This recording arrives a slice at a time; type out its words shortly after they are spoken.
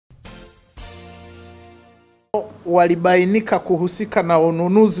walibainika kuhusika na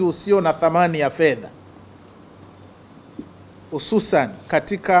ununuzi usio na thamani ya fedha, hususan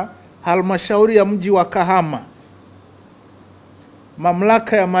katika halmashauri ya mji wa Kahama,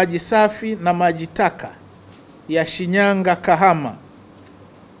 mamlaka ya maji safi na maji taka ya Shinyanga Kahama,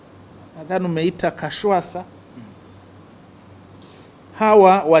 nadhani umeita Kashwasa,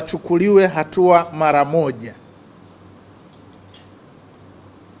 hawa wachukuliwe hatua mara moja.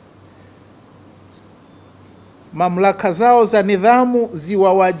 Mamlaka zao za nidhamu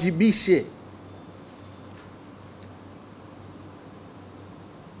ziwawajibishe.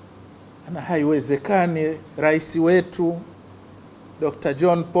 Na haiwezekani rais wetu Dr.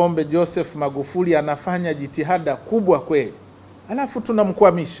 John Pombe Joseph Magufuli anafanya jitihada kubwa kweli, alafu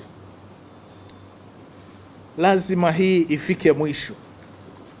tunamkwamisha. Lazima hii ifike mwisho.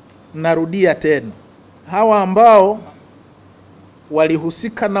 Narudia tena, hawa ambao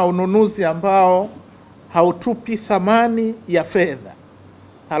walihusika na ununuzi ambao hautupi thamani ya fedha,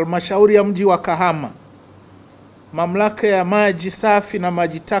 halmashauri ya mji wa Kahama, mamlaka ya maji safi na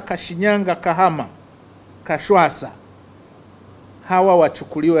maji taka Shinyanga Kahama, Kashwasa, hawa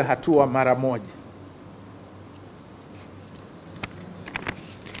wachukuliwe hatua mara moja.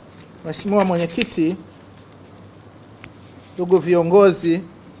 Mheshimiwa Mwenyekiti, ndugu viongozi,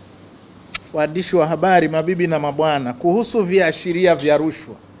 waandishi wa habari, mabibi na mabwana, kuhusu viashiria vya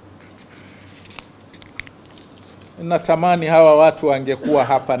rushwa, natamani hawa watu wangekuwa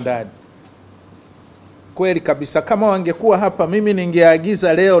hapa ndani. Kweli kabisa, kama wangekuwa hapa, mimi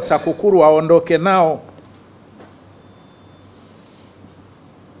ningeagiza leo TAKUKURU waondoke nao.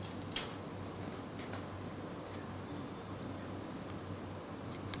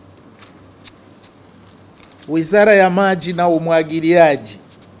 Wizara ya Maji na Umwagiliaji,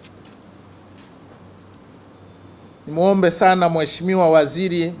 nimuombe sana Mheshimiwa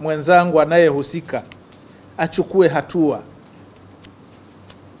Waziri mwenzangu anayehusika achukue hatua.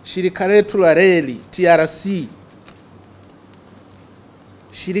 Shirika letu la reli TRC,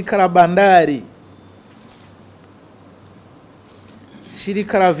 shirika la bandari,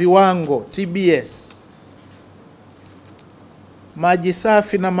 shirika la viwango TBS, maji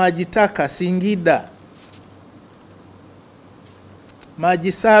safi na maji taka Singida,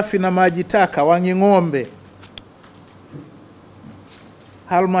 maji safi na maji taka Wanging'ombe,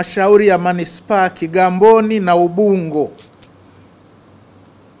 halmashauri ya manispaa Kigamboni na Ubungo,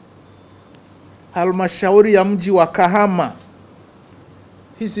 halmashauri ya mji wa Kahama.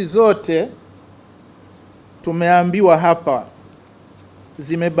 Hizi zote tumeambiwa hapa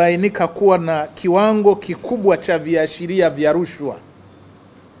zimebainika kuwa na kiwango kikubwa cha viashiria vya rushwa.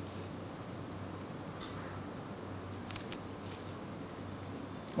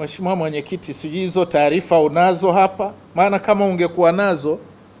 Mheshimiwa Mwenyekiti, sijui hizo taarifa unazo hapa, maana kama ungekuwa nazo,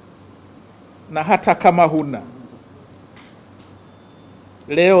 na hata kama huna,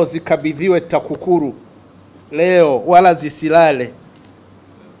 leo zikabidhiwe TAKUKURU leo, wala zisilale,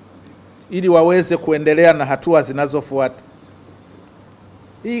 ili waweze kuendelea na hatua zinazofuata.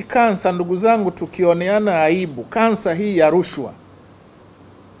 Hii kansa, ndugu zangu, tukioneana aibu, kansa hii ya rushwa,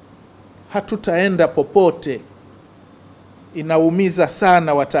 hatutaenda popote. Inaumiza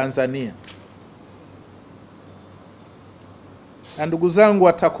sana Watanzania. Na ndugu zangu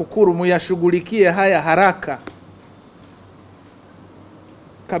wa TAKUKURU, muyashughulikie haya haraka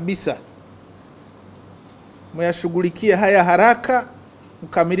kabisa. Muyashughulikie haya haraka,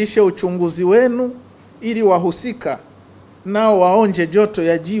 mkamilishe uchunguzi wenu ili wahusika nao waonje joto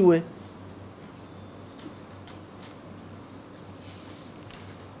ya jiwe.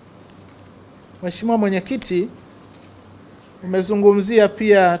 Mheshimiwa Mwenyekiti, umezungumzia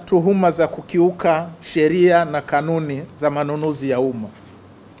pia tuhuma za kukiuka sheria na kanuni za manunuzi ya umma.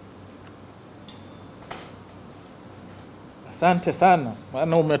 Asante sana,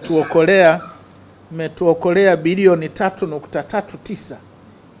 maana umetuokolea bilioni 3.39.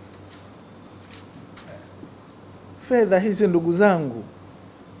 Fedha hizi, ndugu zangu,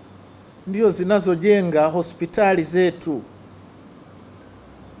 ndio zinazojenga hospitali zetu,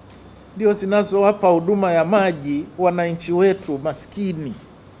 ndio zinazowapa huduma ya maji wananchi wetu maskini.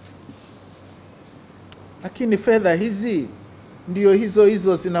 Lakini fedha hizi ndio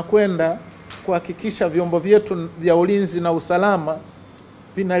hizo zinakwenda kuhakikisha vyombo vyetu vya ulinzi na usalama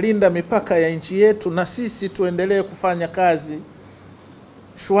vinalinda mipaka ya nchi yetu, na sisi tuendelee kufanya kazi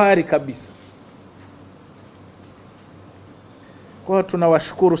shwari kabisa. Kwa hiyo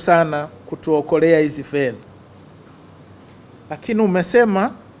tunawashukuru sana kutuokolea hizi fedha. Lakini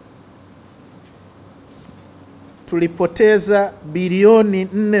umesema tulipoteza bilioni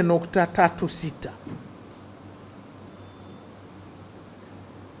 4.36.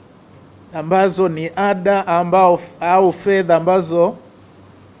 ambazo ni ada au fedha ambazo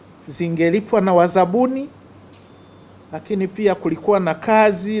zingelipwa na wazabuni, lakini pia kulikuwa na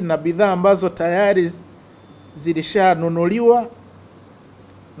kazi na bidhaa ambazo tayari zilishanunuliwa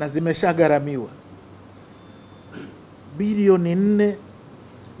na zimeshagharamiwa. Bilioni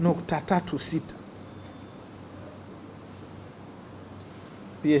 4.36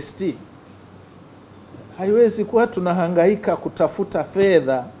 PST. Haiwezi kuwa tunahangaika kutafuta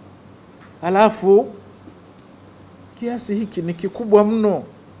fedha halafu kiasi hiki ni kikubwa mno.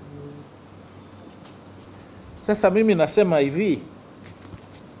 Sasa mimi nasema hivi,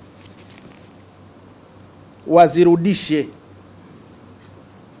 wazirudishe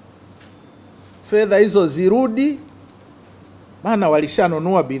fedha hizo, zirudi, maana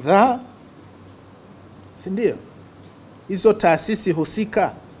walishanunua bidhaa, si ndio? Hizo taasisi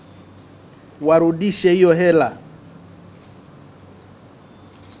husika warudishe hiyo hela.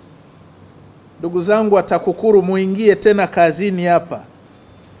 Ndugu zangu wa TAKUKURU, muingie tena kazini hapa.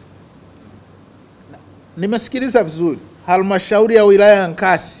 Nimesikiliza vizuri. Halmashauri ya wilaya ya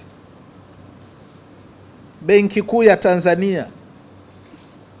Nkasi, Benki Kuu ya Tanzania,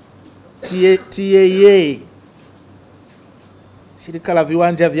 TAA, shirika la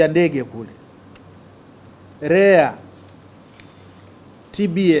viwanja vya ndege kule, REA,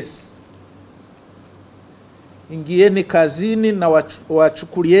 TBS, ingieni kazini na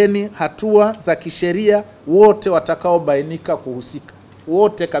wachukulieni hatua za kisheria wote watakaobainika kuhusika,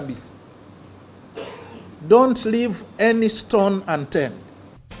 wote kabisa. Don't leave any stone unturned.